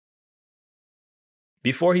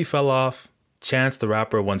Before he fell off, Chance the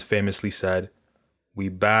Rapper once famously said, "We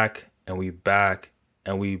back and we back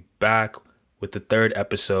and we back with the third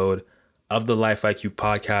episode of the Life IQ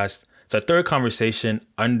podcast." It's our third conversation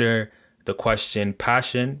under the question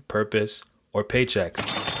passion, purpose, or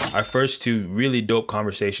paychecks. Our first two really dope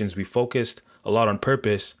conversations, we focused a lot on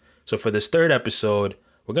purpose. So for this third episode,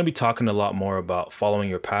 we're going to be talking a lot more about following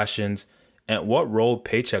your passions and what role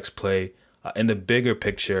paychecks play in the bigger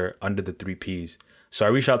picture under the 3Ps. So I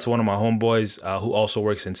reached out to one of my homeboys who also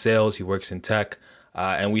works in sales. He works in tech.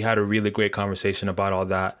 And we had a really great conversation about all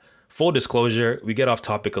that. Full disclosure, we get off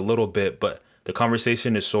topic a little bit, but the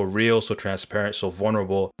conversation is so real, so transparent, so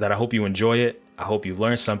vulnerable that I hope you enjoy it. I hope you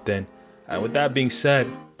learned something. And with that being said,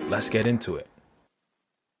 let's get into it.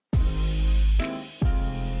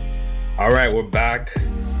 All right, we're back.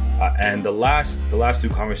 And the last two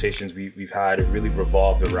conversations we've had really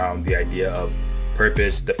revolved around the idea of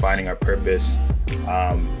purpose, defining our purpose,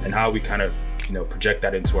 and how we kind of project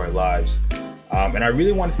that into our lives. And I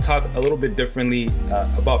really wanted to talk a little bit differently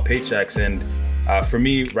about paychecks. And for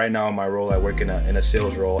me, right now in my role, I work in a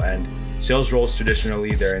sales role, and sales roles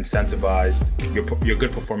traditionally they're incentivized. Your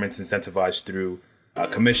good performance incentivized through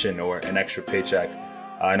commission or an extra paycheck.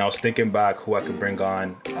 And I was thinking back who I could bring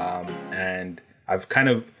on, and I've kind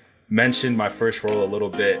of mentioned my first role a little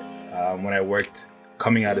bit when I worked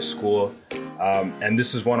coming out of school. And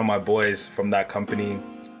this was one of my boys from that company.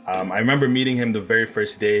 I remember meeting him the very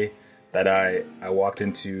first day that I walked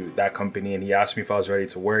into that company, and he asked me if I was ready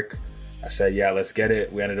to work. I said, yeah, let's get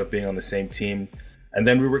it. We ended up being on the same team. And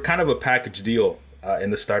then we were kind of a package deal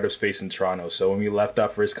in the startup space in Toronto. So when we left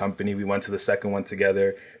that first company, we went to the second one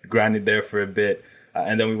together, grinded there for a bit,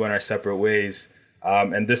 and then we went our separate ways.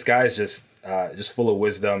 And this guy is just full of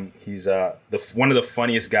wisdom. He's one of the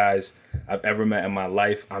funniest guys I've ever met in my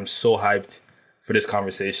life. I'm so hyped for this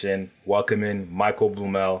conversation. Welcoming Michael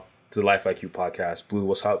Blumel to the Life IQ podcast. Blue,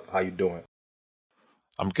 what's up? How you doing?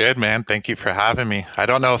 I'm good, man. Thank you for having me. I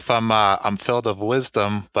don't know if I'm filled with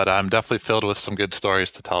wisdom, but I'm definitely filled with some good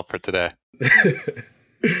stories to tell for today.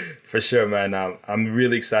 For sure, man. I'm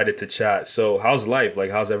really excited to chat. So how's life?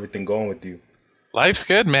 Like, how's everything going with you? Life's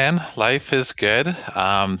good, man. Life is good.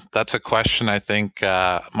 That's a question I think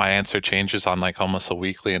my answer changes on like almost a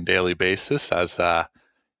weekly and daily basis as,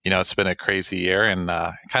 it's been a crazy year and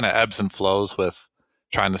kind of ebbs and flows with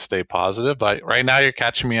trying to stay positive. But right now you're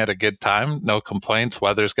catching me at a good time. No complaints.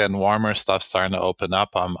 Weather's getting warmer. Stuff's starting to open up.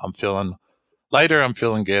 I'm feeling lighter. I'm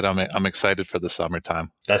feeling good. I'm excited for the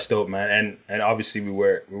summertime. That's dope, man. And obviously we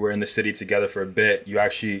were in the city together for a bit. You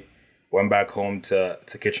actually went back home to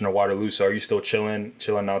Kitchener-Waterloo. So are you still chilling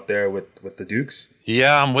out there with the Dukes?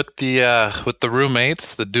 Yeah, I'm with the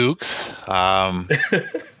roommates, the Dukes.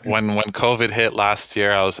 When COVID hit last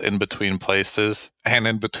year, I was in between places and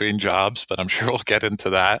in between jobs, but I'm sure we'll get into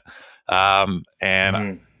that. When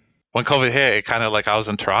COVID hit, it kind of like I was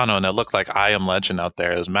in Toronto and it looked like I Am Legend out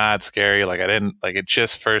there. It was mad scary. Like it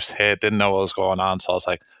just first hit, didn't know what was going on. So I was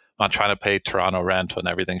like, I'm not trying to pay Toronto rent when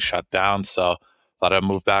everything shut down. So thought I'd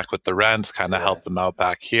move back with the rents, kind of help them out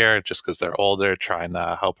back here just because they're older, trying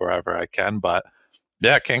to help wherever I can. But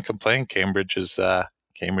yeah, can't complain. Cambridge is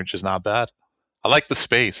not bad. I like the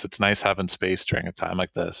space. It's nice having space during a time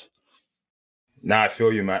like this. Nah, I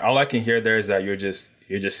feel you, man. All I can hear there is that you're just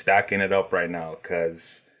stacking it up right now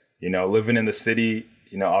because, living in the city,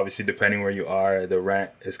 obviously depending where you are, the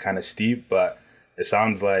rent is kind of steep, but it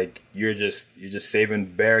sounds like you're just saving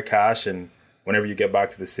bare cash, and whenever you get back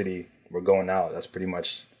to the city, we're going out. That's pretty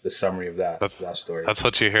much the summary of that story. That's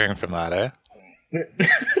what you're hearing from that, eh?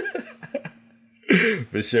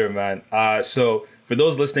 For sure, man. So for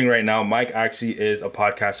those listening right now, Mike actually is a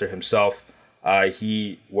podcaster himself.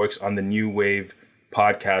 He works on the New Wave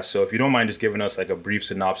podcast. So if you don't mind just giving us like a brief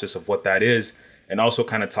synopsis of what that is, and also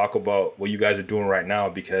kind of talk about what you guys are doing right now,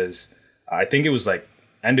 because I think it was like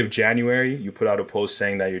end of January, you put out a post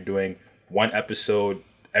saying that you're doing one episode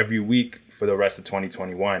every week for the rest of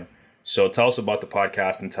 2021. So tell us about the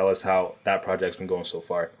podcast and tell us how that project's been going so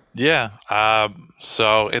far. Yeah.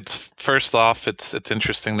 So it's first off, it's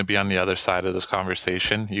interesting to be on the other side of this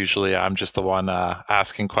conversation. Usually I'm just the one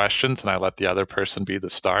asking questions and I let the other person be the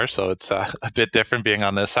star. So it's a bit different being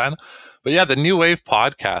on this side. But yeah, the New Wave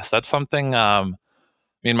podcast, that's something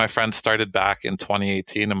me and my friends started back in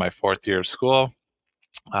 2018 in my fourth year of school.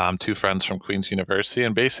 Two friends from Queen's University.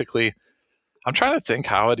 And basically, I'm trying to think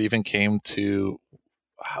how it even came to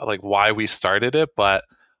like why we started it, but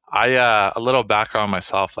a little background on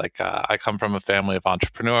myself, I come from a family of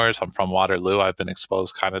entrepreneurs. I'm from Waterloo. I've been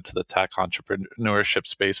exposed kind of to the tech entrepreneurship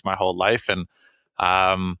space my whole life. And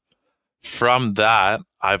from that,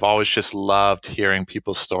 I've always just loved hearing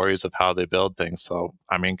people's stories of how they build things. So,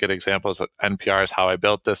 I mean, good examples. NPR is how I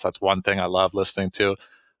built this. That's one thing I love listening to.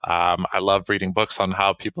 I love reading books on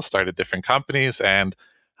how people started different companies, and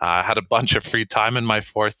I had a bunch of free time in my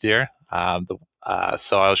fourth year. So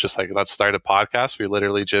I was just like, let's start a podcast. We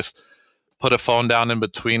literally just put a phone down in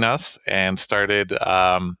between us and started.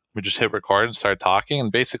 We just hit record and started talking.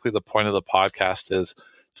 And basically, the point of the podcast is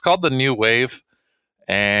it's called The New Wave,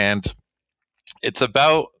 and it's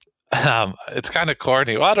about it's kind of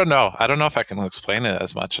corny. Well, I don't know if I can explain it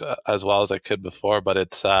as much as well as I could before, but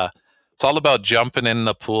it's all about jumping in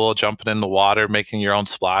the pool, jumping in the water, making your own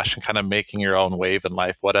splash, and kind of making your own wave in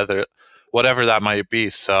life, whatever that might be.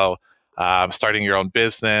 So, starting your own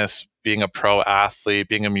business, being a pro athlete,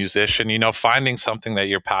 being a musician, finding something that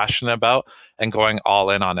you're passionate about and going all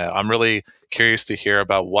in on it. I'm really curious to hear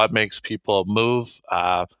about what makes people move,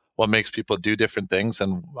 what makes people do different things,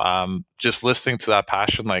 and just listening to that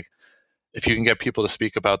passion. Like, if you can get people to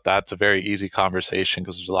speak about that, it's a very easy conversation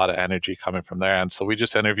because there's a lot of energy coming from there. And so we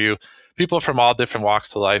just interview people from all different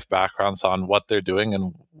walks of life, backgrounds on what they're doing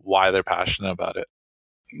and why they're passionate about it.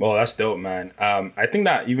 Well, that's dope, man. I think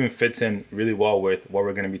that even fits in really well with what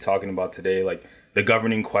we're going to be talking about today. Like, the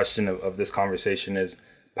governing question of this conversation is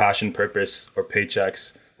passion, purpose, or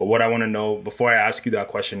paychecks. But what I want to know before I ask you that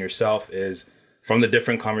question yourself is, from the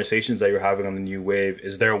different conversations that you're having on the New Wave,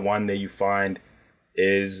 is there one that you find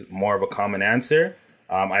is more of a common answer?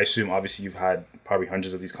 I assume obviously you've had probably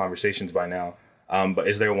hundreds of these conversations by now. But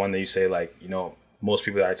is there one that you say, like, most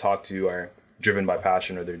people that I talk to are driven by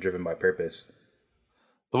passion or they're driven by purpose?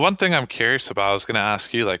 The one thing I'm curious about, I was going to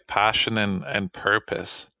ask you, like, passion and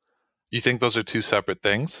purpose. You think those are two separate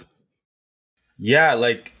things? Yeah,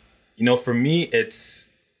 like, for me, it's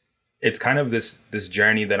kind of this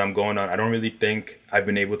journey that I'm going on. I don't really think I've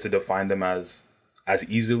been able to define them as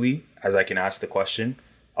easily as I can ask the question.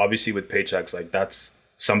 Obviously, with paychecks, like, that's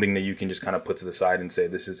something that you can just kind of put to the side and say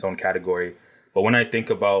this is its own category. But when I think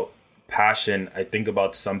about passion, I think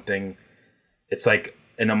about something. It's like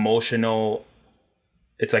an emotional.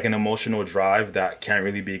 It's like an emotional drive that can't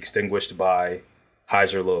really be extinguished by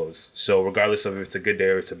highs or lows. So regardless of if it's a good day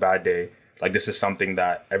or it's a bad day, like, this is something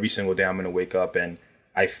that every single day I'm going to wake up and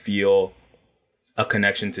I feel a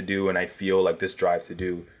connection to do, and I feel like this drive to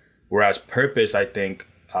do. Whereas purpose, I think,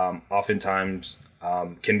 oftentimes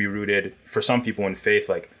can be rooted for some people in faith.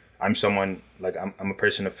 Like, I'm a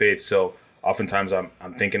person of faith. So oftentimes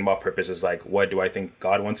I'm thinking about purpose as, like, what do I think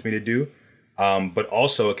God wants me to do? But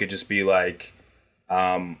also it could just be like,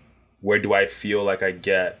 where do I feel like I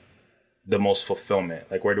get the most fulfillment?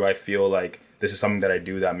 Like, where do I feel like this is something that I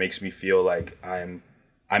do that makes me feel like I'm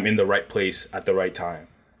in the right place at the right time?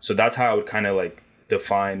 So that's how I would kind of like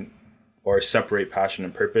define or separate passion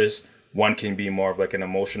and purpose. One can be more of like an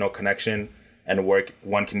emotional connection, and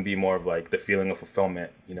one can be more of like the feeling of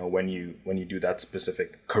fulfillment, when you do that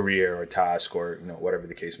specific career or task or, whatever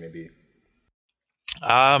the case may be.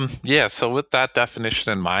 Yeah, so with that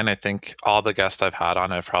definition in mind, I think all the guests I've had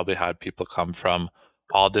on, I've probably had people come from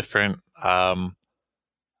all different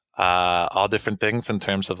things, in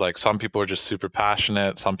terms of, like, some people were just super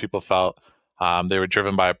passionate. Some people felt they were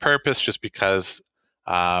driven by a purpose just because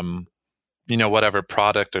whatever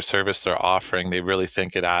product or service they're offering, they really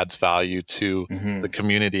think it adds value to the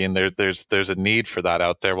community, and there's a need for that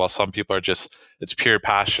out there. While some people are just, it's pure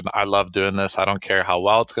passion. I love doing this. I don't care how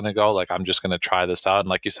well it's going to go. Like, I'm just going to try this out. And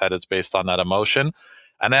like you said, it's based on that emotion.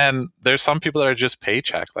 And then there's some people that are just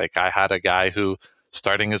paycheck. Like, I had a guy who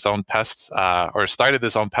started his own pest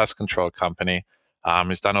control company.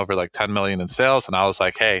 He's done over like 10 million in sales. And I was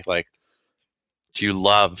like, hey, like, do you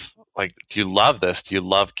love this? Do you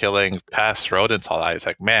love killing pests, rodents, all that? He's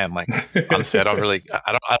like, man, like, honestly, I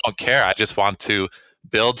don't care. I just want to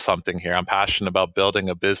build something here. I'm passionate about building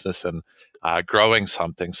a business and growing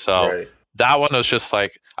something. So Right. that one was just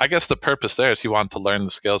like, I guess the purpose there is he wanted to learn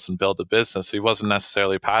the skills and build a business. He wasn't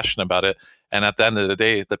necessarily passionate about it. And at the end of the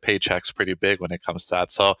day, the paycheck's pretty big when it comes to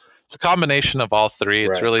that. So it's a combination of all three.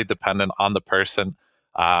 It's Right. really dependent on the person.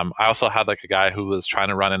 I also had like a guy who was trying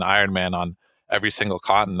to run an Ironman on every single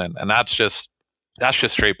continent, and that's just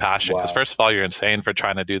straight passion. Because Wow. first of all, you're insane for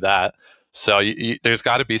trying to do that. So there's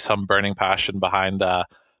got to be some burning passion behind the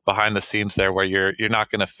scenes there, where you're not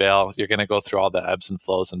going to fail. You're going to go through all the ebbs and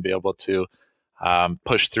flows and be able to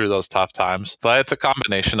push through those tough times. But it's a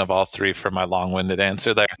combination of all three for my long-winded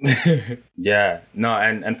answer there. Yeah. No,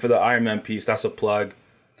 and for the Ironman piece, that's a plug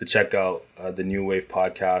to check out the New Wave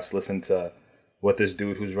podcast. Listen to what this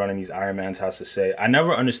dude who's running these Ironmans has to say. I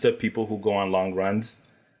never understood people who go on long runs.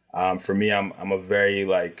 For me, I'm a very,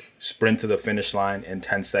 like, sprint to the finish line in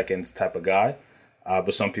 10 seconds type of guy.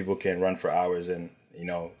 but some people can run for hours, and,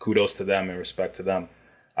 kudos to them and respect to them.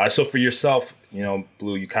 So for yourself,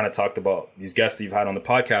 Blue, you kind of talked about these guests that you've had on the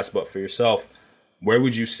podcast, but for yourself, where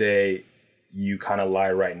would you say you kind of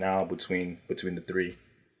lie right now between the three?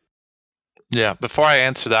 Yeah, before I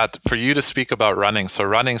answer that, for you to speak about running, so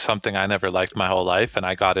running's something I never liked my whole life, and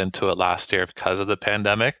I got into it last year because of the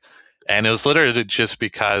pandemic. And it was literally just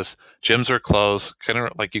because gyms were closed,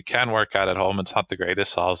 you can work out at home, it's not the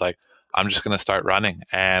greatest. So I was like, I'm just going to start running.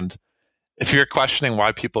 And if you're questioning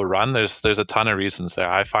why people run, there's a ton of reasons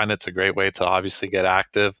there. I find it's a great way to obviously get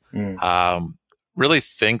active, really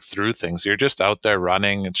think through things. You're just out there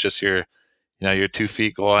running. It's just your 2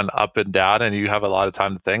 feet going up and down, and you have a lot of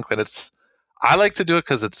time to think. But I like to do it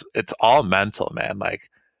because it's all mental, man.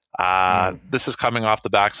 This is coming off the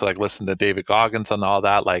back, so listen to David Goggins and all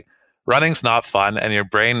that. Running's not fun, and your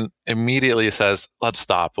brain immediately says, let's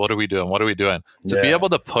stop. What are we doing? To be able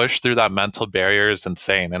to push through that mental barrier is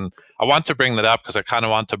insane. And I want to bring that up because I kind of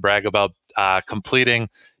want to brag about completing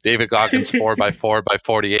David Goggins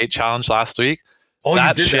 4x4x48 challenge last week. Oh,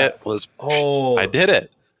 that you did shit that? was, oh, I did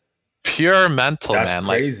it. Pure mental, that's man.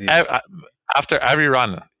 Crazy. After every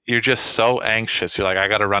run, you're just so anxious. You're like, I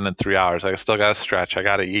got to run in 3 hours. I still got to stretch. I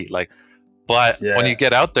got to eat. But when you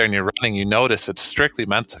get out there and you're running, you notice it's strictly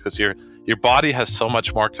mental because your body has so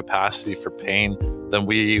much more capacity for pain than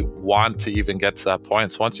we want to even get to that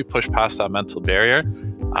point. So once you push past that mental barrier,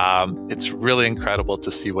 it's really incredible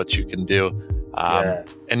to see what you can do.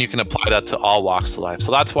 And you can apply that to all walks of life.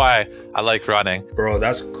 So that's why I like running. Bro,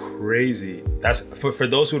 that's crazy. That's for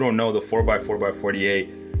those who don't know, the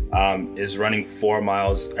 4x4x48 is running 4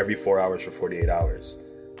 miles every 4 hours for 48 hours.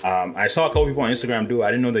 I saw a couple people on Instagram do it. I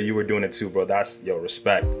didn't know that you were doing it too, bro. That's,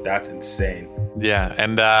 respect. That's insane. Yeah,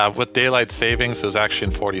 and with daylight savings, it was actually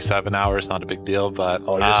in 47 hours. Not a big deal, but...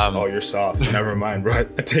 you're soft. Never mind, bro.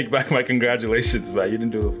 I take back my congratulations, man. You didn't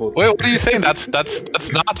do the full... Wait, what are you saying? That's not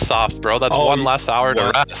soft, bro. That's one less hour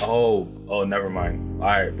to rest. Oh, never mind. All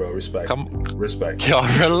right, bro. Respect. Respect. Yo,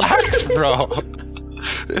 relax, bro.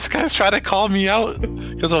 This guy's trying to call me out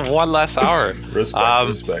because of one less hour.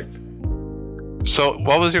 Respect. So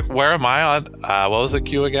where am I on? What was the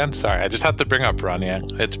cue again? Sorry, I just have to bring up running. I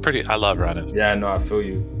love running. Yeah, no, I feel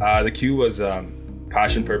you. The cue was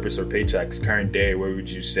passion, purpose, or paychecks. Current day, where would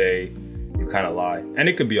you say you kind of lie? And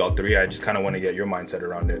it could be all three. I just kind of want to get your mindset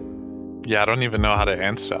around it. Yeah, I don't even know how to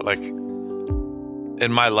answer that.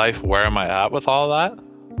 In my life, where am I at with all that?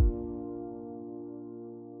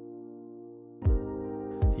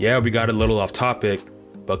 Yeah, we got a little off topic,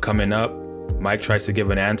 but coming up, Mike tries to give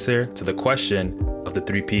an answer to the question of the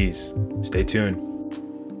 3 Ps. Stay tuned.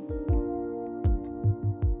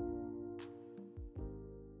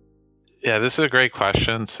 Yeah, this is a great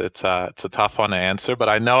question. It's a tough one to answer, but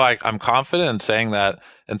I know I'm confident in saying that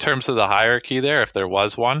in terms of the hierarchy there, if there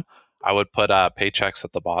was one, I would put paychecks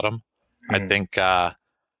at the bottom. I think I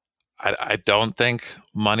don't think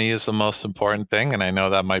money is the most important thing, and I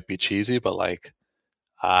know that might be cheesy, but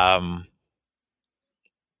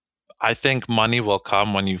I think money will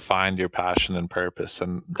come when you find your passion and purpose,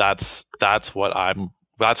 and that's where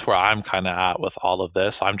I'm kind of at with all of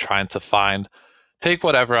this. I'm trying to take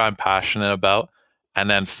whatever I'm passionate about, and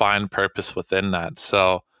then find purpose within that.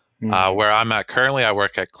 So where I'm at currently, I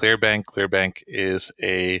work at Clearbank. Clearbank is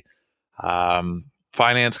a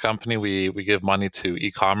finance company. We give money to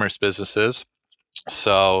e-commerce businesses.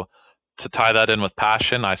 So to tie that in with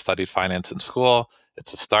passion, I studied finance in school.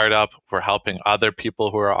 It's a startup. We're helping other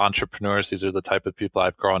people who are entrepreneurs. These are the type of people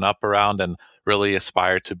I've grown up around and really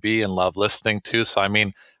aspire to be and love listening to. So,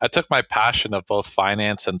 I took my passion of both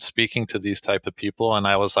finance and speaking to these type of people, and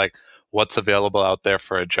I was like, what's available out there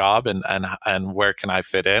for a job, and where can I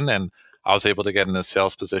fit in? And I was able to get in a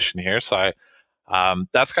sales position here. So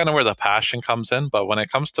that's kind of where the passion comes in. But when it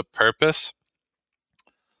comes to purpose,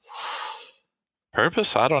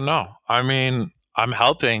 I don't know. I'm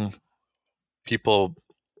helping people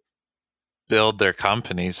build their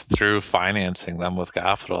companies through financing them with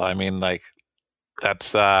capital.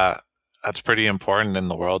 That's pretty important in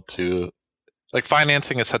the world to,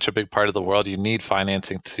 financing is such a big part of the world. You need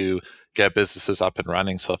financing to get businesses up and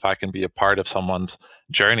running. So if I can be a part of someone's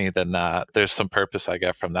journey, then there's some purpose I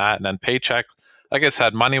get from that. And then paycheck, like I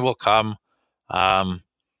said, money will come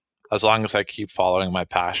as long as I keep following my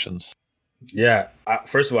passions. Yeah.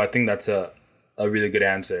 First of all, I think that's a really good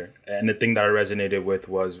answer. And the thing that I resonated with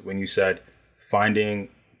was when you said finding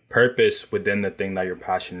purpose within the thing that you're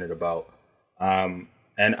passionate about. And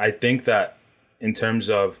I think that in terms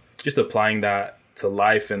of just applying that to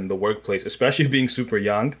life and the workplace, especially being super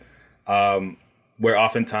young, where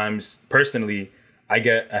oftentimes personally I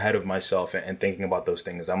get ahead of myself and thinking about those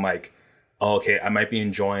things. I'm like, oh, okay, I might be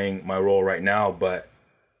enjoying my role right now, but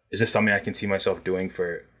is this something I can see myself doing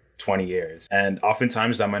for 20 years? And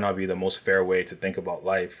oftentimes that might not be the most fair way to think about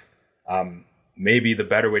life. Maybe the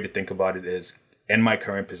better way to think about it is, in my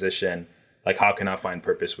current position, like, how can I find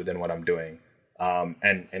purpose within what I'm doing?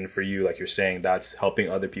 And for you, like you're saying, that's helping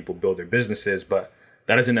other people build their businesses, but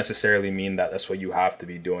that doesn't necessarily mean that that's what you have to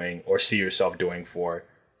be doing or see yourself doing for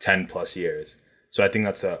 10 plus years. So I think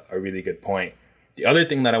that's a really good point. The other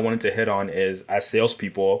thing that I wanted to hit on is, as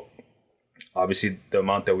salespeople, obviously the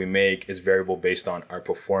amount that we make is variable based on our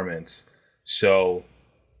performance. So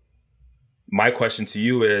my question to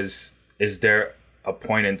you is there a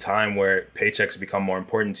point in time where paychecks become more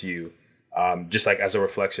important to you? Just like as a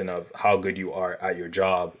reflection of how good you are at your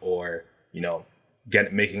job, or, you know,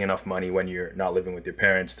 making enough money when you're not living with your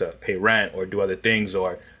parents to pay rent or do other things,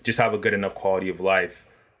 or just have a good enough quality of life?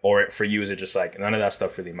 Or for you, is it just like none of that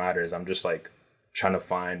stuff really matters? I'm just like trying to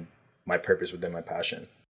find my purpose within my passion.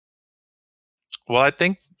 Well, I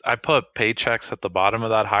think I put paychecks at the bottom of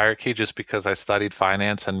that hierarchy just because I studied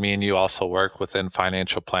finance, and me and you also work within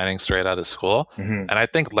financial planning straight out of school. Mm-hmm. And I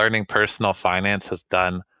think learning personal finance has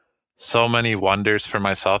done so many wonders for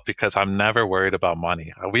myself because I'm never worried about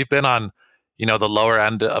money. We've been on, the lower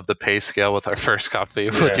end of the pay scale with our first company,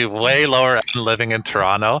 with you way lower end living in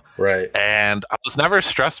Toronto. Right. And I was never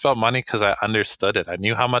stressed about money because I understood it. I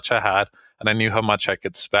knew how much I had and I knew how much I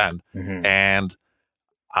could spend. Mm-hmm. And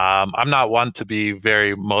I'm not one to be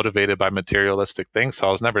very motivated by materialistic things. So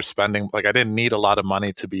I was never spending, like, I didn't need a lot of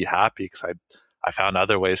money to be happy because I found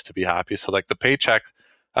other ways to be happy. So like the paycheck,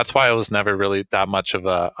 that's why it was never really that much of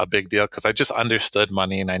a big deal, because I just understood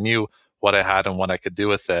money and I knew what I had and what I could do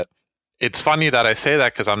with it. It's funny that I say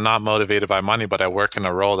that because I'm not motivated by money, but I work in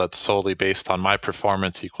a role that's solely based on my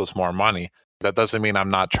performance equals more money. That doesn't mean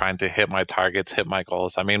I'm not trying to hit my targets, hit my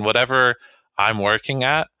goals. I mean, whatever I'm working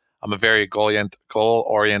at, I'm a very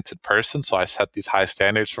goal-oriented person, so I set these high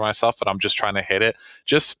standards for myself, and I'm just trying to hit it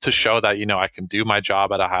just to show that, I can do my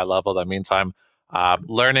job at a high level. That means I'm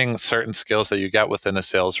learning certain skills that you get within a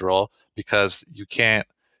sales role, because you can't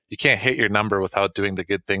hit your number without doing the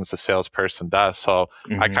good things a salesperson does. So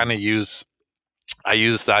Mm-hmm. I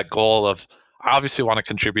use that goal of, I obviously want to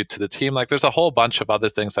contribute to the team. Like, there's a whole bunch of other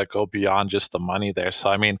things that go beyond just the money there. So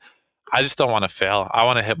I mean, I just don't want to fail. I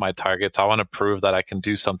want to hit my targets. I want to prove that I can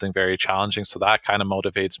do something very challenging. So that kind of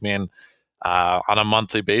motivates me. And on a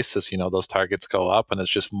monthly basis, those targets go up, and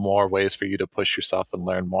it's just more ways for you to push yourself and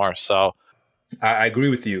learn more. So I agree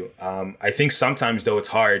with you. I think sometimes, though, it's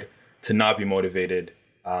hard to not be motivated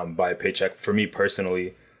by a paycheck, for me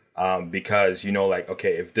personally, because, like,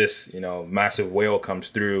 okay, if this, massive whale comes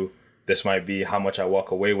through, this might be how much I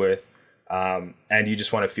walk away with. And you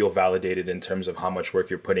just want to feel validated in terms of how much work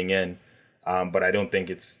you're putting in. But I don't think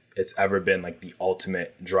it's ever been like the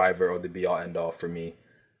ultimate driver or the be all end all for me.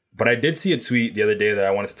 But I did see a tweet the other day that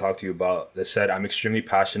I wanted to talk to you about that said, I'm extremely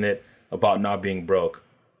passionate about not being broke.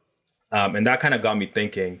 And that kind of got me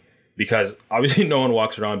thinking, because obviously no one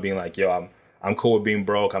walks around being like, yo, I'm cool with being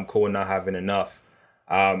broke. I'm cool with not having enough.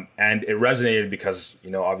 And it resonated because,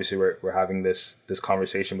 obviously we're having this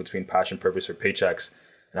conversation between passion, purpose, or paychecks.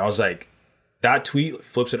 And I was like, that tweet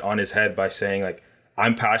flips it on his head by saying, like,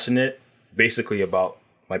 I'm passionate basically about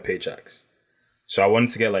my paychecks. So I wanted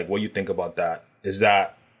to get like what you think about that. Is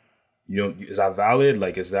that, is that valid?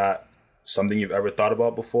 Like, is that something you've ever thought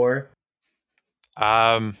about before?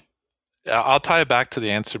 I'll tie it back to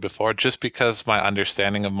the answer before. Just because my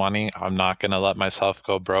understanding of money, I'm not going to let myself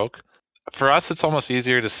go broke. For us, it's almost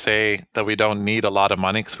easier to say that we don't need a lot of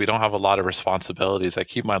money because we don't have a lot of responsibilities. I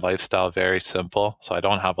keep my lifestyle very simple, so I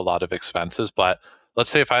don't have a lot of expenses. But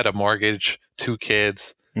let's say if I had a mortgage, 2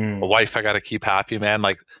 kids, a wife I got to keep happy, man,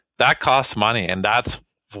 like, that costs money. And that's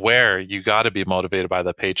where you got to be motivated by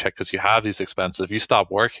the paycheck, because you have these expenses. If you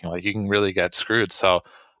stop working, like, you can really get screwed. So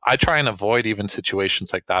I try and avoid even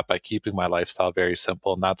situations like that by keeping my lifestyle very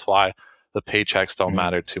simple. And that's why the paychecks don't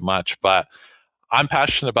matter too much. But I'm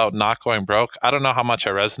passionate about not going broke. I don't know how much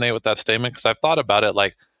I resonate with that statement, because I've thought about it.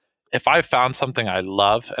 Like, if I found something I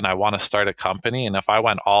love and I want to start a company, and if I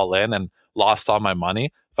went all in and lost all my money,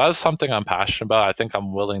 if that was something I'm passionate about, I think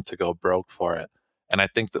I'm willing to go broke for it. And I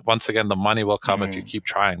think that, once again, the money will come if you keep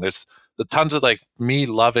trying. There's the tons of, like, me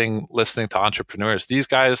loving listening to entrepreneurs. These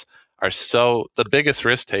guys are the biggest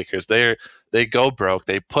risk takers. They go broke,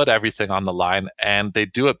 they put everything on the line, and they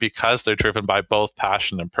do it because they're driven by both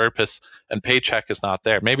passion and purpose, and paycheck is not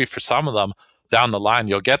there. Maybe for some of them down the line,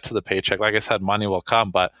 you'll get to the paycheck. Like I said, money will come,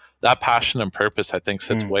 but that passion and purpose, I think,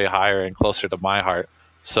 sits way higher and closer to my heart.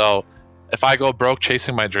 So if I go broke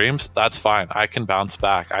chasing my dreams, that's fine. I can bounce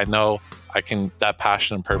back. I know that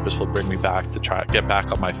passion and purpose will bring me back to try get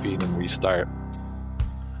back on my feet and restart.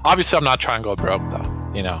 Obviously, I'm not trying to go broke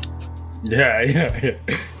though, you know. Yeah.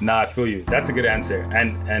 Nah, I feel you. That's a good answer.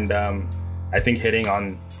 And I think hitting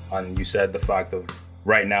on you said the fact of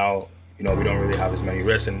right now, you know, we don't really have as many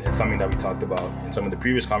risks, and it's something that we talked about in some of the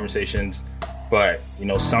previous conversations. But, you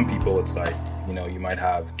know, some people, it's like, you know, you might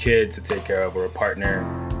have kids to take care of, or a partner,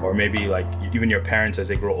 or maybe like even your parents as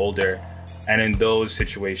they grow older. And in those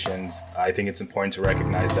situations, I think it's important to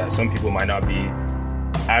recognize that some people might not be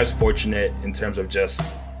as fortunate in terms of just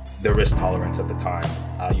the risk tolerance at the time.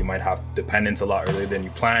 You might have dependents a lot earlier than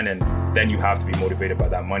you plan, and then you have to be motivated by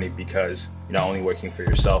that money because you're not only working for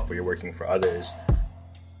yourself, but you're working for others.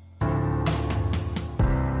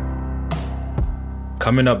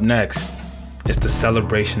 Coming up next is the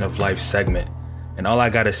celebration of life segment. And all I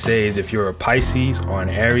gotta say is if you're a Pisces or an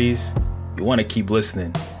Aries, you wanna keep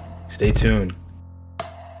listening. Stay tuned.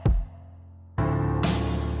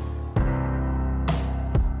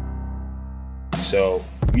 So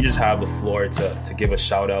you just have the floor to give a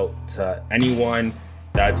shout out to anyone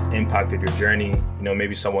that's impacted your journey. You know,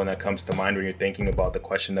 maybe someone that comes to mind when you're thinking about the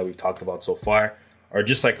question that we've talked about so far, or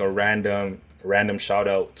just like a random shout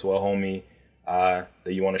out to a homie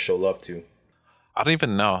that you want to show love to. I don't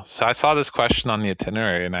even know. So I saw this question on the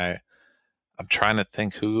itinerary, and I'm trying to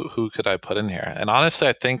think who could I put in here. And honestly,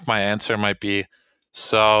 I think my answer might be,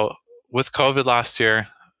 so with COVID last year,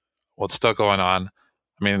 well, it's still going on.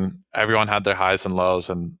 I mean, everyone had their highs and lows,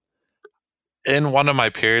 and in one of my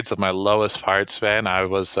periods of my lowest parts, Van, I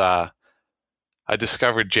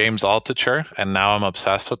discovered James Altucher, and now I'm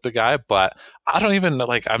obsessed with the guy. But I don't even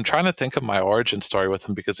like. I'm trying to think of my origin story with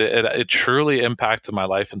him because it truly impacted my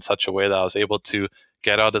life in such a way that I was able to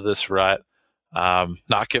get out of this rut,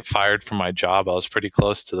 not get fired from my job. I was pretty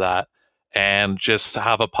close to that, and just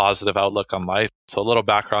have a positive outlook on life. So a little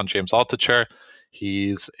background: James Altucher,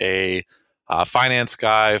 he's a finance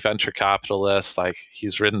guy, venture capitalist. Like,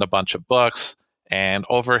 he's written a bunch of books, and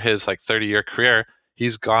over his 30-year career,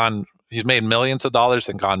 he's made millions of dollars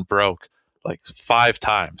and gone broke like 5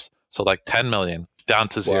 times. So like 10 million down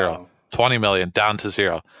to zero, wow. 20 million down to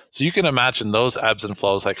zero. So you can imagine those ebbs and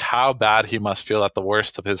flows, like how bad he must feel at the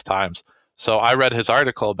worst of his times. So I read his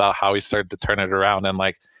article about how he started to turn it around, and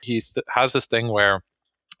like he has this thing where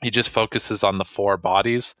he just focuses on the 4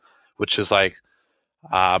 bodies, which is like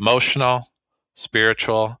emotional,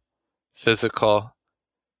 spiritual, physical,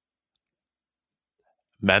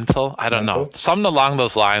 mental. I don't know, something along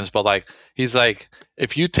those lines. But like, he's like,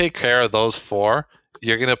 if you take care of those 4,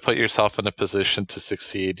 you're going to put yourself in a position to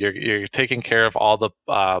succeed. You're taking care of all the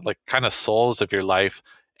kind of souls of your life,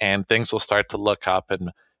 and things will start to look up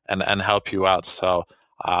and help you out. So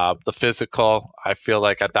the physical, I feel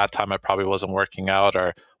like at that time I probably wasn't working out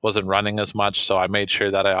or wasn't running as much, so I made sure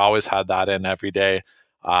that I always had that in every day.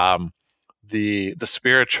 The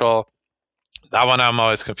spiritual, that one I'm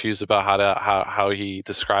always confused about how he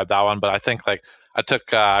described that one. But I think like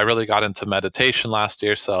I really got into meditation last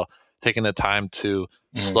year, so taking the time to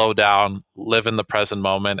slow down, live in the present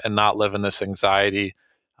moment, and not live in this anxiety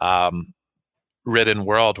ridden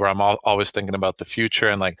world where I'm always thinking about the future.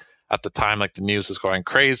 And like at the time, like the news is going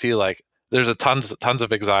crazy, like there's tons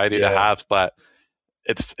of anxiety to have, but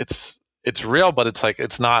it's real, but it's like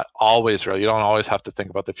it's not always real. You don't always have to think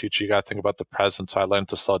about the future. You got to think about the present. So I learned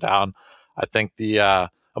to slow down. I think the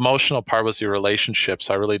emotional part was your relationships.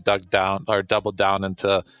 I really doubled down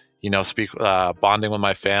into bonding with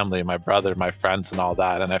my family, my brother, my friends, and all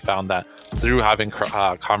that. And I found that through having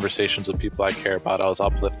conversations with people I care about, I was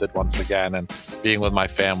uplifted once again, and being with my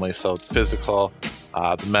family. So physical,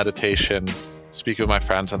 the meditation, speaking with my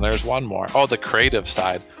friends, and there's one more. Oh, the creative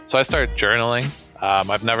side. So I started journaling.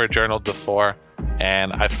 I've never journaled before,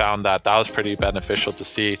 and I found that was pretty beneficial to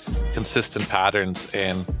see consistent patterns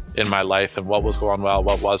in my life and what was going well,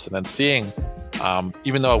 what wasn't, and seeing,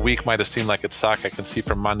 even though a week might have seemed like it sucked, I can see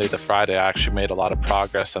from Monday to Friday I actually made a lot of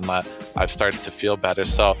progress, and that I've started to feel better.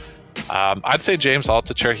 So I'd say James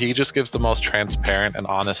Altucher, he just gives the most transparent and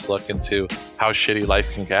honest look into how shitty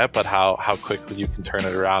life can get, but how quickly you can turn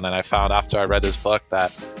it around. And I found after I read his book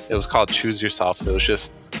that it was called Choose Yourself. It was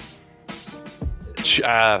just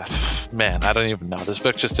man, I don't even know. This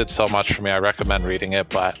book just did so much for me. I recommend reading it.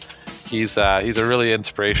 But he's a really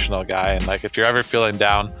inspirational guy, and like if you're ever feeling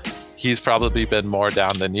down, he's probably been more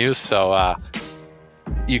down than you. So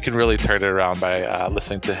you can really turn it around by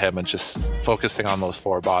listening to him and just focusing on those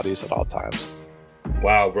 4 bodies at all times.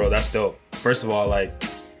 Wow, bro, that's dope. First of all, like,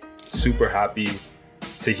 super happy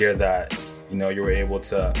to hear that, you were able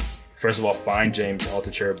to, first of all, find James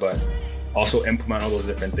Altucher, but also implement all those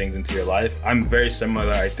different things into your life. I'm very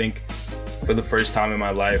similar. I think for the first time in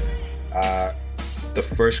my life, The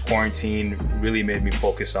first quarantine really made me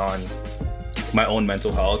focus on my own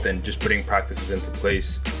mental health and just putting practices into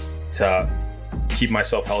place to keep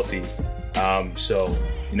myself healthy. So,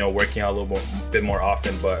 working out a little bit more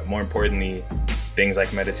often, but more importantly, things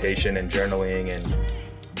like meditation and journaling and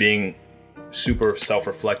being super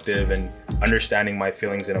self-reflective and understanding my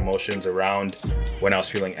feelings and emotions around when I was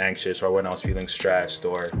feeling anxious or when I was feeling stressed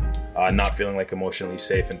or not feeling like emotionally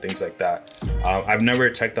safe and things like that. I've never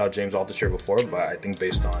checked out James Altucher before, but I think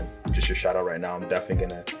based on just your shout out right now, I'm definitely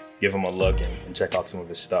gonna give him a look and check out some of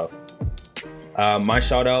his stuff. My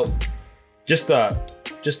shout out, just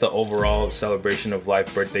the overall celebration of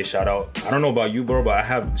life birthday shout out. I don't know about you, bro, but I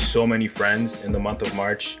have so many friends in the month of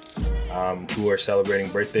March who are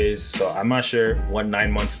celebrating birthdays. So I'm not sure what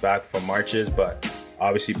 9 months back from March is, but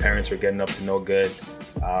obviously parents were getting up to no good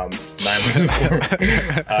 9 months before.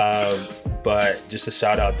 But just a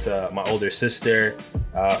shout out to my older sister,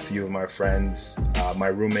 a few of my friends, my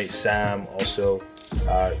roommate Sam also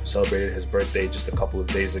celebrated his birthday just a couple of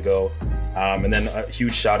days ago. And then a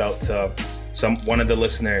huge shout out to one of the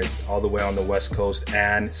listeners all the way on the West Coast,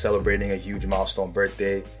 Anne, celebrating a huge milestone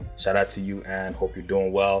birthday. Shout out to you, Anne. Hope you're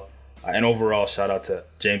doing well. And overall, shout out to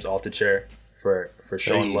James Altucher for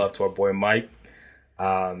showing love to our boy Mike.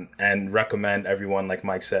 And recommend everyone, like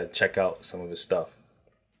Mike said, check out some of his stuff.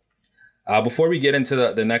 Before we get into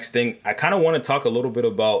the next thing, I kind of want to talk a little bit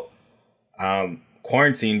about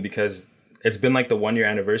quarantine, because it's been like the 1 year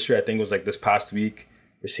anniversary. I think it was like this past week.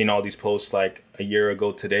 We're seeing all these posts like a year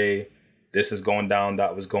ago today. This is going down,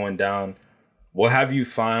 that was going down. What have you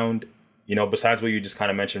found, besides what you just kind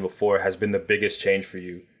of mentioned before, has been the biggest change for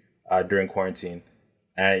you during quarantine?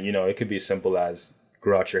 And, it could be as simple as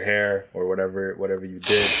grow out your hair or whatever you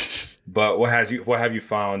did. But what have you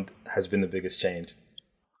found has been the biggest change?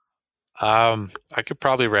 I could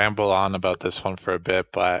probably ramble on about this one for a bit,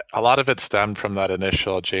 but a lot of it stemmed from that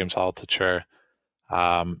initial James Altucher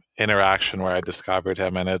interaction where I discovered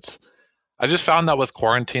him. And I just found that with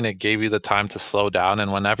quarantine, it gave you the time to slow down.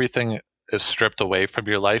 And when everything is stripped away from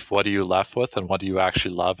your life, what are you left with and what do you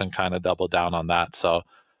actually love, and kind of double down on that. So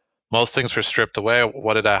most things were stripped away.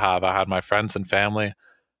 What did I have? I had my friends and family.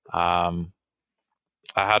 I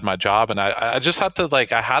had my job, and I just had to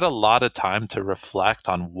I had a lot of time to reflect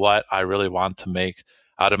on what I really want to make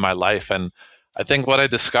out of my life. And I think what I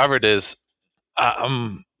discovered is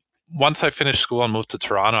once I finished school and moved to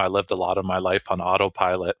Toronto, I lived a lot of my life on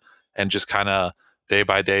autopilot and just kind of day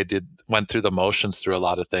by day went through the motions through a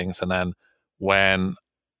lot of things. And then when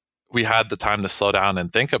we had the time to slow down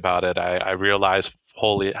and think about it, I realized,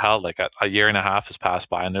 holy hell, a year and a half has passed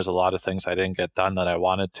by and there's a lot of things I didn't get done that I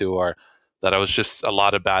wanted to, or that I was just a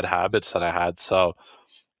lot of bad habits that I had. So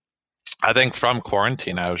I think from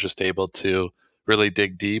quarantine, I was just able to really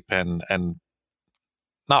dig deep and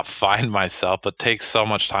not find myself, but take so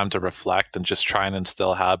much time to reflect and just try and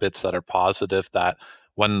instill habits that are positive, that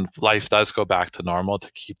when life does go back to normal,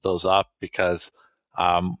 to keep those up. Because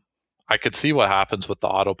I could see what happens with the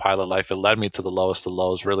autopilot life. It led me to the lowest of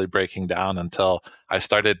lows, really breaking down, until I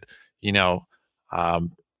started,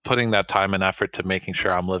 putting that time and effort to making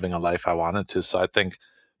sure I'm living a life I wanted to. So I think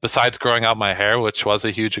besides growing out my hair, which was a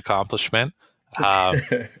huge accomplishment,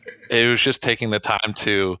 it was just taking the time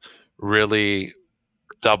to really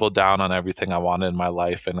double down on everything I wanted in my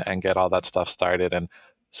life and get all that stuff started. And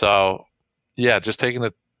so, yeah, I'm just saying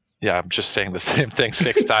the same thing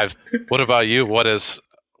 6 times. What about you? What has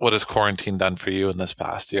quarantine done for you in this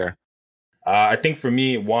past year? I think for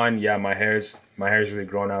me, one, my hair's really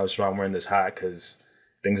grown out. So I'm wearing this hat because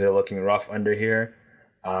things are looking rough under here.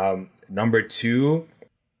 Number two,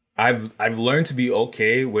 I've learned to be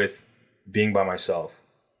okay with being by myself.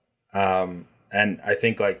 And I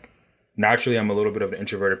think naturally I'm a little bit of an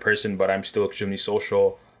introverted person, but I'm still extremely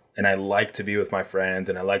social, and I like to be with my friends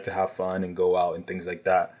and I like to have fun and go out and things like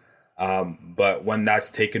that. But when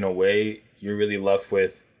that's taken away, you're really left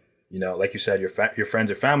with, like you said, your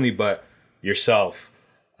friends or family, but yourself,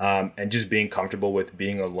 and just being comfortable with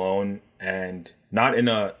being alone, and not in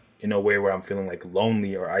a way where I'm feeling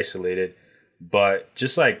lonely or isolated, but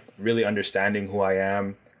just really understanding who I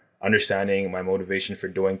am, understanding my motivation for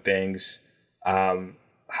doing things,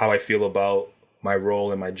 how I feel about my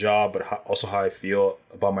role in my job, but also how I feel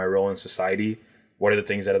about my role in society. What are the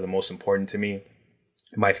things that are the most important to me?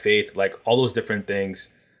 My faith, all those different things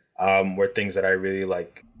were things that I really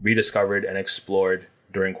rediscovered and explored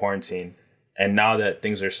during quarantine. And now that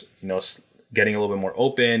things are, getting a little bit more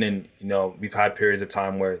open, and, we've had periods of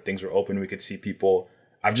time where things were open, we could see people.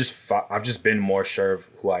 I've just been more sure of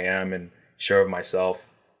who I am and sure of myself.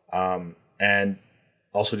 And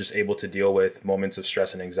also just able to deal with moments of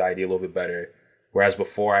stress and anxiety a little bit better. Whereas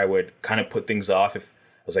before I would kind of put things off. If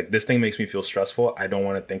I was like, this thing makes me feel stressful, I don't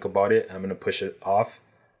want to think about it, I'm going to push it off.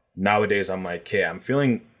 Nowadays, I'm like, okay, I'm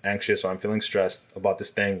feeling anxious or I'm feeling stressed about this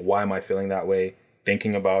thing. Why am I feeling that way?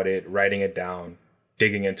 Thinking about it, writing it down,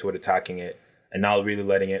 digging into it, attacking it, and not really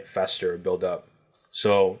letting it fester or build up.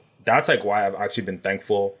 So that's like why I've actually been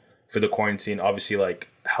thankful for the quarantine. Obviously, like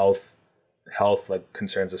health like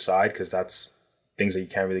concerns aside, because that's things that you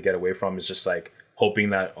can't really get away from. Is just like hoping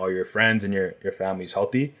that all your friends and your family's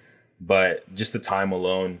healthy. But just the time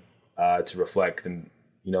alone to reflect and,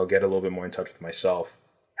 you know, get a little bit more in touch with myself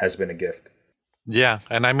has been a gift. Yeah.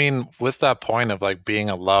 And I mean, with that point of like being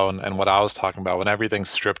alone and what I was talking about, when everything's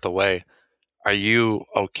stripped away, are you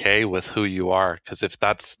okay with who you are? Because if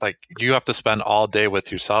that's like you have to spend all day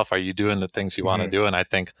with yourself, are you doing the things you want to do? And I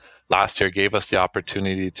think last year gave us the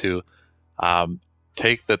opportunity to um,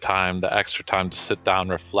 take the time, the extra time to sit down,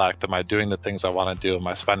 reflect. Am I doing the things I want to do? Am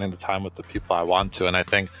I spending the time with the people I want to? And I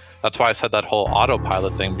think that's why I said that whole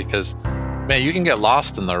autopilot thing, because man, you can get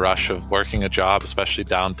lost in the rush of working a job, especially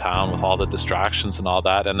downtown with all the distractions and all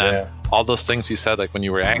that. And then all those things you said, like when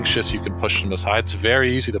you were anxious, you can push them aside. It's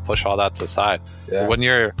very easy to push all that to the side. But when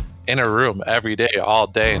you're in a room every day, all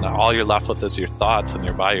day, and all you're left with is your thoughts and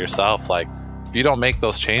you're by yourself, like if you don't make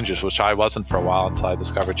those changes, which I wasn't for a while until I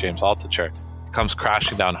discovered James Altucher, it comes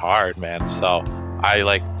crashing down hard, man. So I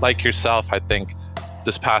like yourself, I think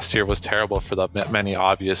this past year was terrible for the many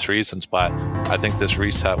obvious reasons, but I think this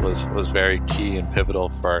reset was very key and pivotal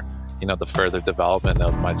for, you know, the further development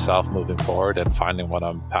of myself moving forward and finding what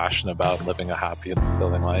I'm passionate about and living a happy and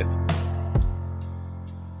fulfilling life.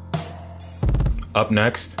 Up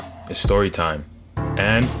next is story time,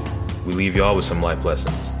 and we leave y'all with some life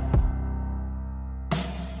lessons.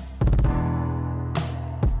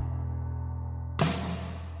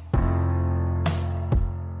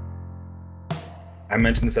 I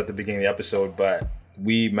mentioned this at the beginning of the episode, but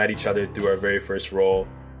we met each other through our very first role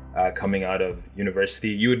coming out of university.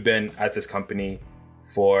 You had been at this company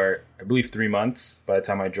for, I believe, 3 months by the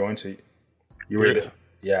time I joined. So you were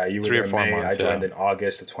there in May. Months, I joined in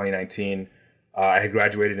August of 2019. I had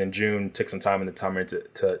graduated in June, took some time in the summer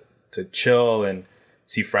to chill and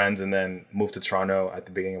see friends, and then moved to Toronto at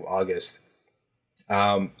the beginning of August.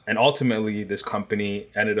 And ultimately, this company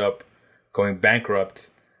ended up going bankrupt.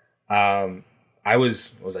 I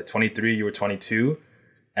was 23, you were 22.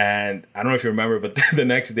 And I don't know if you remember, but the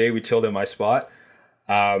next day we chilled in my spot.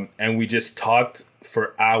 And we just talked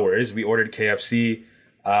for hours. We ordered KFC.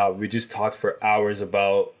 We just talked for hours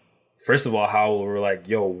about, first of all, how we were like,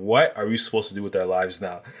 yo, what are we supposed to do with our lives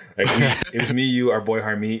now? Like it was me, you, our boy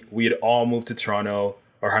Harmeet. We had all moved to Toronto,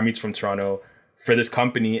 or Harmeet's from Toronto, for this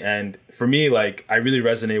company. And for me, like, I really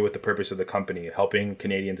resonated with the purpose of the company, helping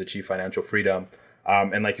Canadians achieve financial freedom.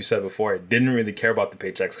 And like you said before, didn't really care about the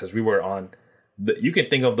paychecks because we were on you can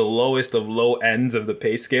think of the lowest of low ends of the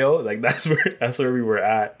pay scale. Like that's where we were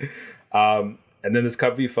at. And then this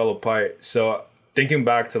company fell apart. So thinking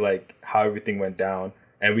back to like how everything went down,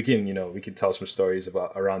 and we can tell some stories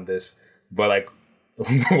around this, but like,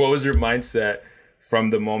 what was your mindset from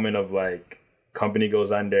the moment of like company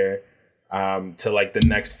goes under, to like the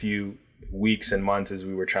next few weeks and months as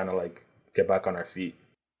we were trying to like get back on our feet?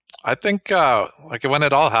 I think like when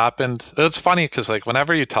it all happened, it's funny because like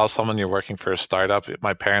whenever you tell someone you're working for a startup,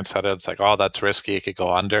 my parents said it's like, oh, that's risky, it could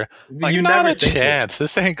go under. Like, you not a chance.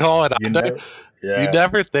 This ain't going under. You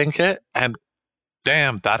never think it, and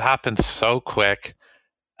damn, that happened so quick,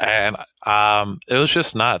 and it was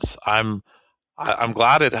just nuts. I'm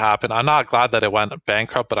glad it happened. I'm not glad that it went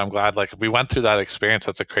bankrupt, but I'm glad like we went through that experience.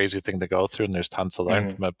 That's a crazy thing to go through, and there's tons to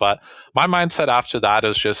learn from it. But my mindset after that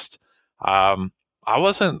is just. I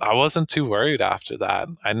wasn't too worried after that.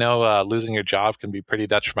 I know losing your job can be pretty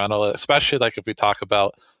detrimental, especially like if we talk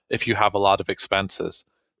about if you have a lot of expenses.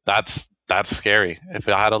 That's scary. If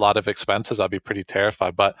I had a lot of expenses, I'd be pretty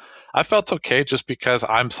terrified. But I felt okay just because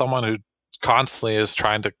I'm someone who constantly is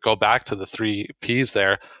trying to go back to the 3 P's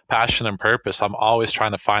there, passion and purpose. I'm always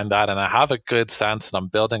trying to find that, and I have a good sense, and I'm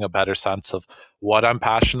building a better sense of what I'm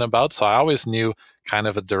passionate about. So I always knew kind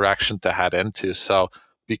of a direction to head into. So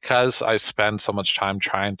because I spend so much time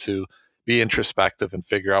trying to be introspective and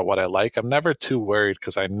figure out what I like, I'm never too worried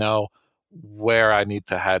because I know where I need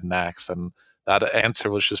to head next. And that answer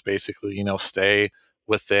was just basically, stay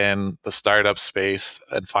within the startup space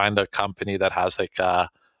and find a company that has like a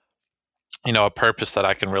purpose that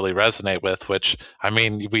I can really resonate with, which, I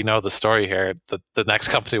mean, we know the story here. The next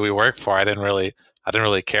company we worked for, I didn't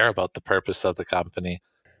really care about the purpose of the company.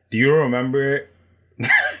 Do you remember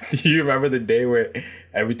the day where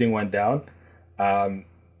everything went down?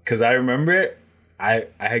 Because I remember I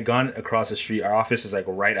had gone across the street. Our office is like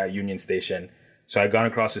right at Union Station. So I gone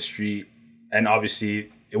across the street, and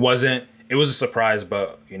obviously it was a surprise,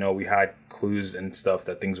 but we had clues and stuff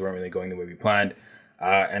that things weren't really going the way we planned.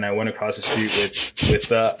 And I went across the street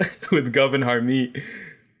with Gov and Harmeet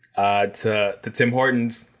to Tim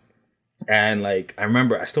Hortons, and like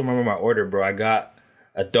I still remember my order, bro. I got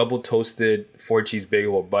a double toasted 4-cheese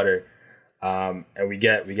bagel with butter, and we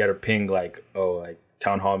get a ping like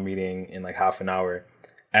town hall meeting in like half an hour.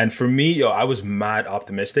 And for me, I was mad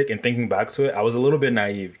optimistic, and thinking back to it, I was a little bit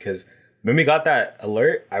naive because when we got that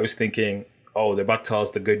alert, I was thinking, oh, they're about to tell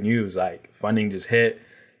us the good news, like funding just hit,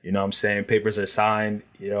 what I'm saying, papers are signed,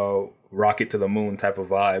 rocket to the moon type of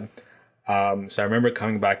vibe. So I remember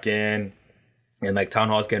coming back in and like town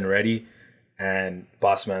hall's getting ready, and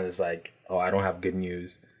boss man is like, oh, I don't have good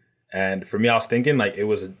news. And for me, I was thinking like it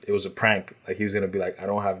was a prank. Like he was gonna be like, I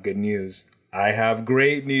don't have good news, I have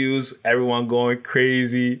great news. Everyone going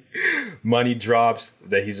crazy. Money drops.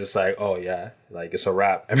 That he's just like, oh yeah, like it's a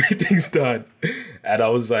wrap. Everything's done. And I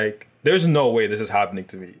was like, there's no way this is happening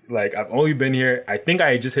to me. Like I've only been here, I think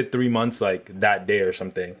I just hit 3 months like that day or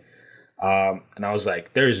something. And I was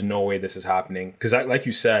like, there is no way this is happening. Because like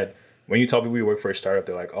you said, when you tell people you work for a startup,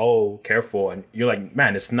 they're like, oh, careful. And you're like,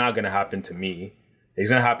 man, it's not going to happen to me. It's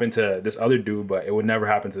going to happen to this other dude, but it would never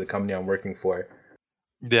happen to the company I'm working for.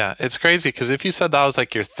 Yeah, it's crazy because if you said that was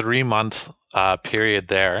like your 3 month period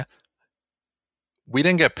there, we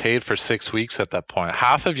didn't get paid for 6 weeks at that point.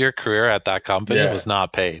 Half of your career at that company was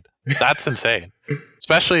not paid. That's insane.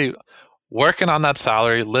 Especially working on that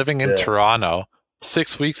salary, living in Toronto,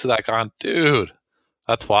 6 weeks of that gone, dude.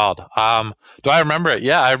 That's wild. Do I remember it?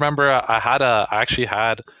 Yeah, I remember. I actually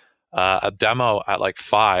had a demo at like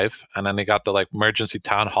 5, and then they got the like emergency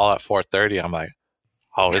town hall at 4:30. I'm like,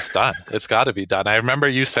 oh, it's done. It's got to be done. I remember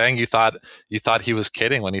you saying you thought he was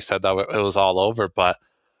kidding when he said that it was all over, but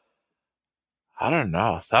I don't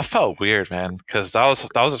know. That felt weird, man, because that was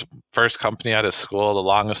the first company out of school, the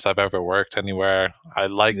longest I've ever worked anywhere. I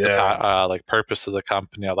liked the like purpose of the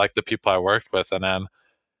company. I liked the people I worked with, and then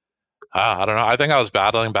I don't know. I think I was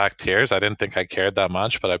battling back tears. I didn't think I cared that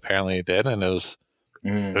much, but I apparently did, and it was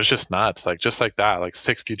just nuts. Like just like that, like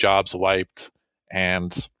 60 jobs wiped,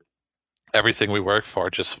 and everything we worked for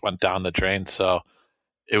just went down the drain. So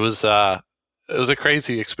it was a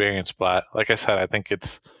crazy experience, but like I said, I think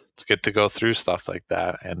it's good to go through stuff like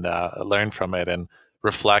that and learn from it and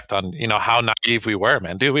reflect on how naive we were,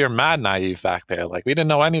 man. Dude, we were mad naive back there. Like we didn't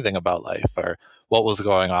know anything about life or what was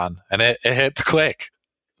going on, and it hit quick.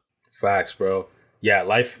 Facts, bro. Yeah,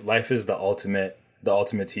 life is the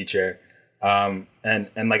ultimate teacher. And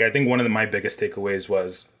like I think one of my biggest takeaways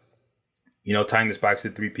was, tying this back to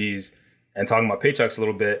the 3Ps and talking about paychecks a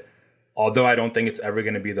little bit. Although I don't think it's ever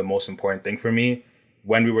going to be the most important thing for me,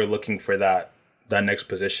 when we were looking for that next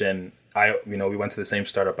position, we went to the same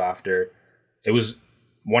startup after. It was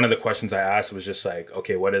one of the questions I asked was just like,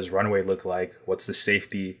 okay, what does runway look like? What's the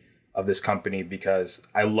safety of this company? Because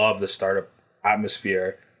I love the startup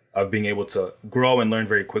atmosphere of being able to grow and learn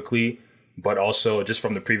very quickly, but also just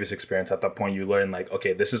from the previous experience at that point, you learn like,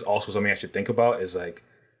 okay, this is also something I should think about is like,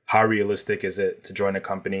 how realistic is it to join a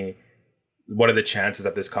company? What are the chances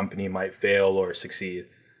that this company might fail or succeed?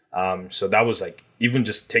 So that was like, even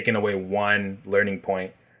just taking away one learning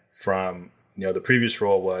point from, the previous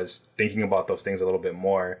role was thinking about those things a little bit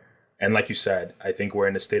more. And like you said, I think we're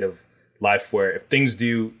in a state of life where if things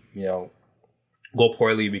do, go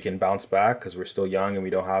poorly, we can bounce back because we're still young and we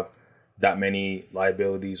don't have that many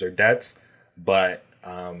liabilities or debts. But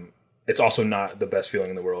it's also not the best feeling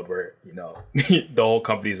in the world where, the whole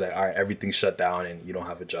company's like, all right, everything's shut down and you don't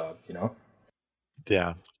have a job,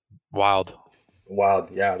 Yeah. Wild.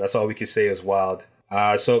 Yeah, that's all we can say is wild.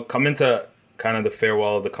 So coming to kind of the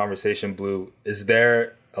farewell of the conversation, Blue, is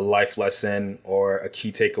there a life lesson or a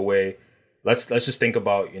key takeaway? Let's just think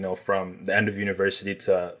about, from the end of university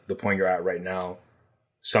to the point you're at right now,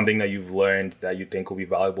 something that you've learned that you think will be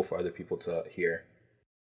valuable for other people to hear.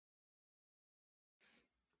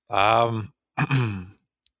 I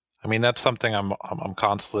mean, that's something I'm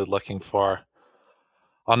constantly looking for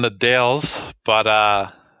on the Dales,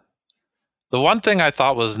 but the one thing I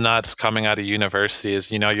thought was nuts coming out of university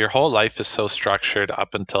is, your whole life is so structured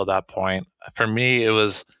up until that point. For me, it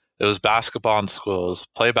was basketball in school. It was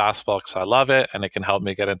play basketball because I love it and it can help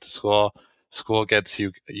me get into school. School gets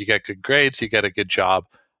you get good grades, you get a good job.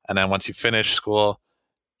 And then once you finish school,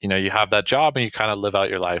 you have that job and you kind of live out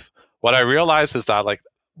your life. What I realized is that like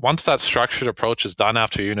once that structured approach is done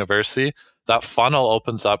after university, that funnel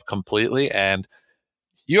opens up completely, and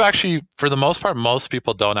you actually, for the most part, most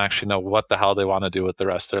people don't actually know what the hell they want to do with the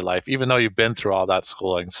rest of their life, even though you've been through all that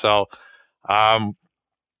schooling. So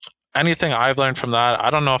anything I've learned from that, I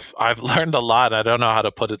don't know if I've learned a lot. I don't know how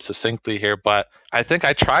to put it succinctly here, but I think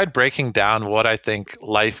I tried breaking down what I think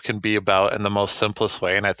life can be about in the most simplest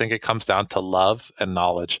way. And I think it comes down to love and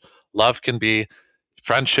knowledge. Love can be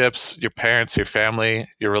friendships, your parents, your family,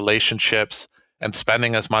 your relationships, and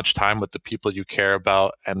spending as much time with the people you care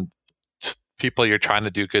about and people you're trying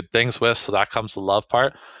to do good things with. So that comes the love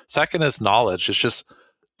part. Second is knowledge. It's just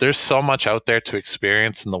there's so much out there to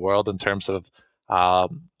experience in the world in terms of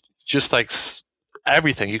um, just like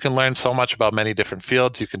everything. You can learn so much about many different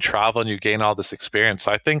fields. You can travel and you gain all this experience.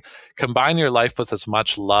 So I think combine your life with as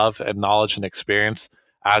much love and knowledge and experience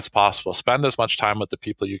as possible. Spend as much time with the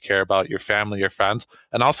people you care about, your family, your friends,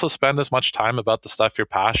 and also spend as much time about the stuff you're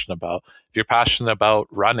passionate about. If you're passionate about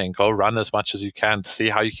running, go run as much as you can. See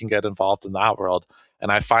how you can get involved in that world.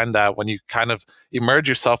 And I find that when you kind of immerse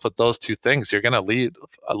yourself with those two things, you're going to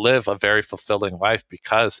live a very fulfilling life,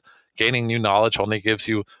 because gaining new knowledge only gives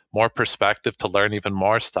you more perspective to learn even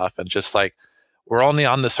more stuff. And just like we're only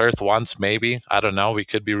on this earth once, maybe, I don't know, we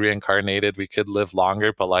could be reincarnated, we could live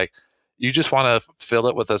longer, but like you just want to fill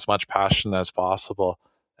it with as much passion as possible.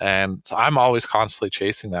 And so I'm always constantly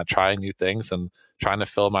chasing that, trying new things and trying to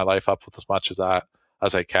fill my life up with as much as that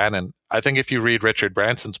as I can. And I think if you read Richard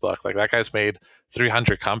Branson's book, like that guy's made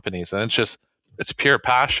 300 companies, and it's pure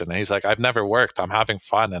passion. And he's like, I've never worked, I'm having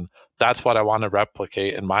fun. And that's what I want to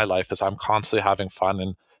replicate in my life, is I'm constantly having fun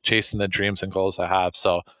and chasing the dreams and goals I have.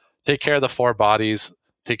 So take care of the four bodies,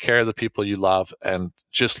 take care of the people you love, and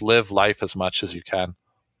just live life as much as you can.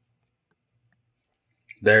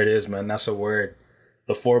 There it is, man. That's a word.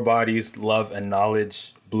 The four bodies, love and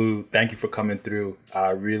knowledge. Blue, thank you for coming through. I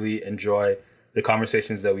really enjoy the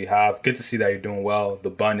conversations that we have. Good to see that you're doing well.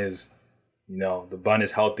 The bun is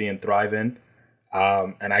healthy and thriving.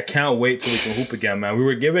 And I can't wait till we can hoop again, man. We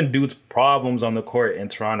were giving dudes problems on the court in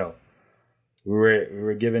Toronto. We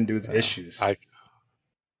were giving dudes issues.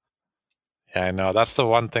 I know. That's the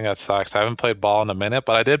one thing that sucks. I haven't played ball in a minute,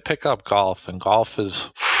 but I did pick up golf, and golf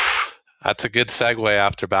is that's a good segue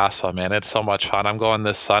after basketball, man. It's so much fun. I'm going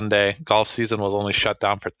this Sunday. Golf season was only shut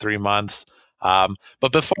down for 3 months.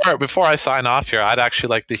 But before I sign off here, I'd actually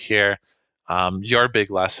like to hear your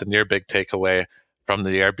big lesson, your big takeaway from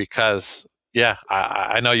the year, because yeah,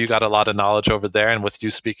 I know you got a lot of knowledge over there, and with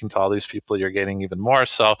you speaking to all these people, you're getting even more.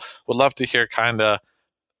 So would love to hear kind of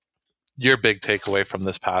your big takeaway from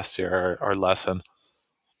this past year or lesson.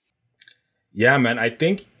 Yeah, man. I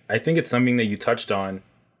think it's something that you touched on,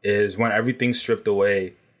 is when everything's stripped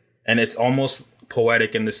away, and it's almost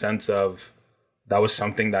poetic in the sense of that was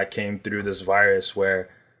something that came through this virus, where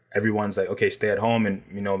everyone's like, okay, stay at home. And,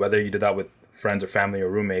 whether you did that with friends or family or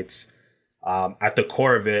roommates, at the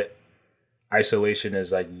core of it, isolation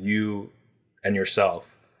is like you and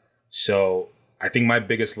yourself. So I think my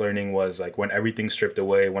biggest learning was like when everything's stripped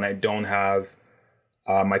away, when I don't have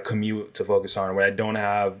my commute to focus on, when I don't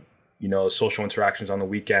have, social interactions on the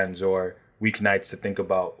weekends or weeknights to think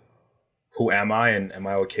about who am I and am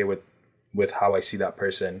I okay with how I see that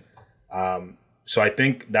person. So I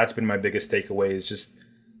think that's been my biggest takeaway, is just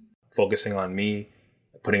focusing on me,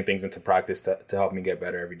 putting things into practice to help me get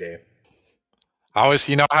better every day. I always,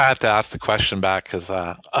 I had to ask the question back because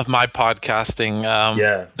of my podcasting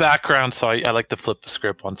background. So I like to flip the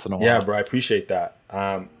script once in a while. Yeah, bro, I appreciate that.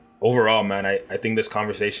 Overall, man, I think this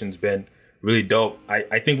conversation's been really dope.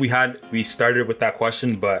 I think we started with that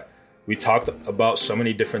question, but we talked about so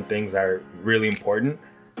many different things that are really important.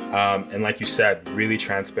 And like you said, really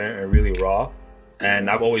transparent and really raw.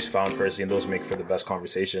 And I've always found personally those make for the best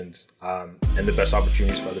conversations and the best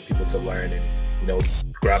opportunities for other people to learn and,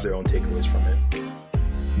 grab their own takeaways from it.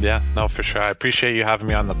 Yeah, no, for sure. I appreciate you having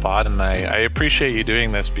me on the pod, and I appreciate you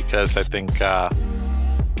doing this because I think, I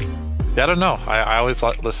don't know. I always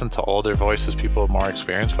listen to older voices, people with more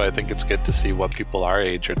experience, but I think it's good to see what people our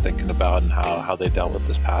age are thinking about and how they dealt with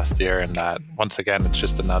this past year. And that, once again, it's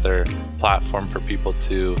just another platform for people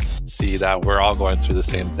to see that we're all going through the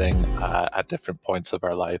same thing at different points of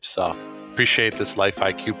our life. So appreciate this Life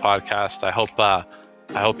IQ podcast. I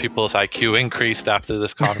hope people's IQ increased after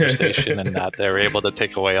this conversation and that they're able to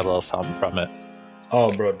take away a little something from it. Oh,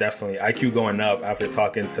 bro, definitely. IQ going up after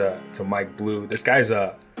talking to Mike Blue. This guy's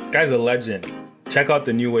a legend. Check out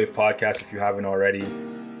the New Wave podcast if you haven't already.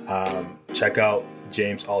 Check out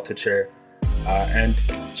James Altucher. And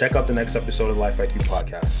check out the next episode of Life IQ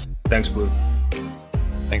podcast. Thanks, Blue.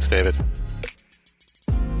 Thanks, David.